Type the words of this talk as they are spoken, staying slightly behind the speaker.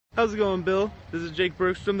How's it going, Bill? This is Jake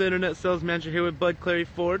Bergstrom, the Internet Sales Manager here with Bud Clary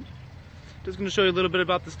Ford. Just going to show you a little bit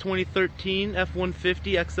about this 2013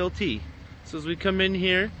 F-150 XLT. So as we come in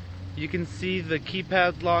here, you can see the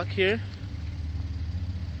keypad lock here.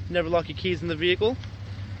 Never lock your keys in the vehicle.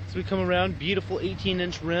 So we come around, beautiful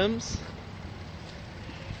 18-inch rims.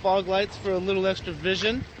 Fog lights for a little extra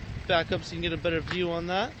vision. Back up so you can get a better view on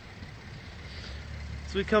that.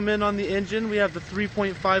 So we come in on the engine, we have the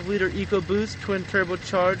 3.5 liter EcoBoost twin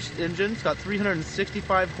turbocharged engine. It's got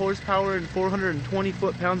 365 horsepower and 420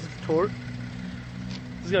 foot-pounds of torque.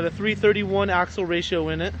 It's got a 331 axle ratio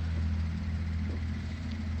in it.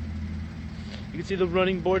 You can see the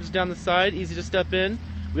running boards down the side, easy to step in.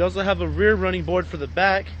 We also have a rear running board for the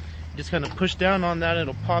back. You just kind of push down on that and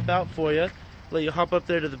it'll pop out for you. Let you hop up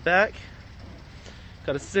there to the back.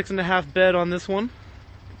 Got a 6.5 bed on this one.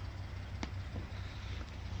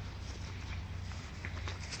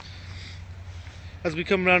 As we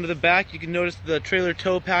come around to the back, you can notice the trailer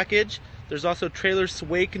tow package. There's also trailer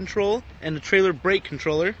sway control and a trailer brake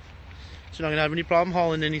controller, so you're not going to have any problem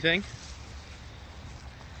hauling anything.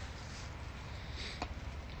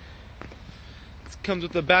 This comes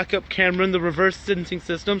with the backup camera and the reverse sensing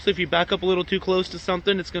system, so if you back up a little too close to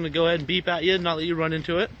something, it's going to go ahead and beep at you and not let you run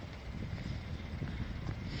into it.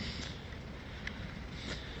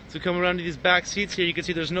 So come around to these back seats here, you can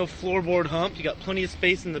see there's no floorboard hump. You got plenty of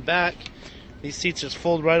space in the back. These seats just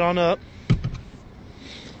fold right on up.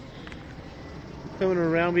 Coming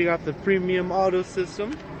around, we got the premium auto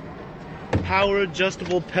system, power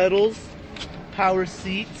adjustable pedals, power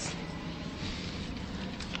seats.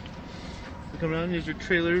 Come around, here's your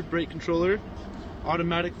trailer brake controller,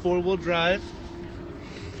 automatic 4-wheel drive.